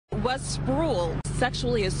was sprawled,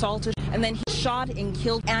 sexually assaulted, and then he shot and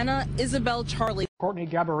killed Anna Isabel Charlie. Courtney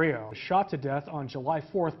Gabarrillo was shot to death on July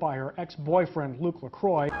 4th by her ex-boyfriend Luke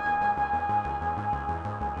LaCroix.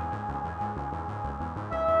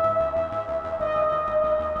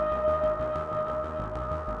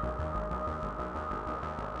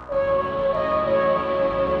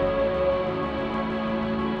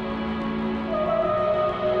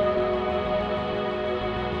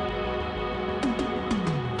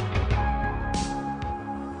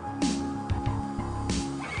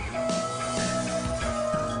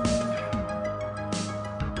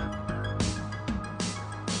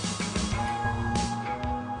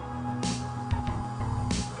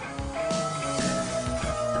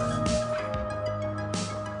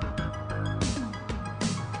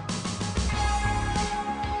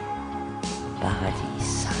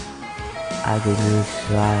 Paradis, agonie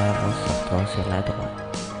suave en sortant sur la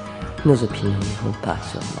droite. Nos opinions n'iront pas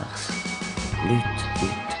sur Mars. Lutte,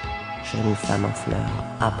 lutte, jeune femme en fleurs,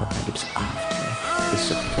 apocalypse after, et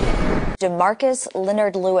surtout. DeMarcus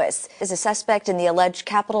Leonard Lewis is a suspect in the alleged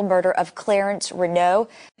capital murder of Clarence Renault.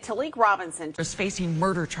 Talik Robinson is facing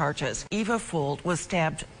murder charges. Eva Fould was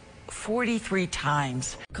stabbed 43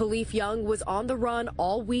 times. Khalif Young was on the run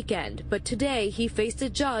all weekend, but today he faced a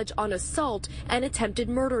judge on assault and attempted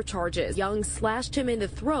murder charges. Young slashed him in the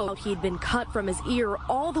throat. He'd been cut from his ear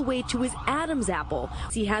all the way to his Adam's apple.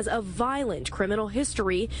 He has a violent criminal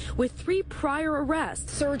history with 3 prior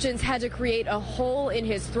arrests. Surgeons had to create a hole in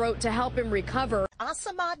his throat to help him recover.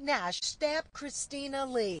 Asamat Nash stabbed Christina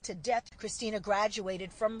Lee to death. Christina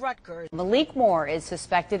graduated from Rutgers. Malik Moore is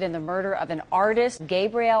suspected in the murder of an artist,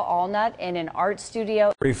 Gabriel Allnut, in an art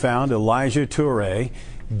studio. We found Elijah Toure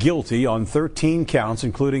guilty on 13 counts,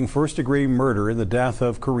 including first-degree murder in the death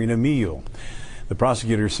of Karina Meal. The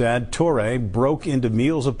prosecutor said Toure broke into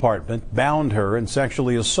Meal's apartment, bound her, and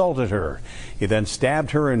sexually assaulted her. He then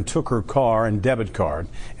stabbed her and took her car and debit card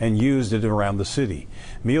and used it around the city.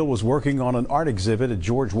 Meal was working on an art exhibit at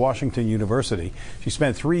George Washington University. She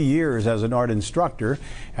spent 3 years as an art instructor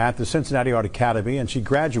at the Cincinnati Art Academy, and she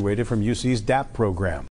graduated from UC's DAP program.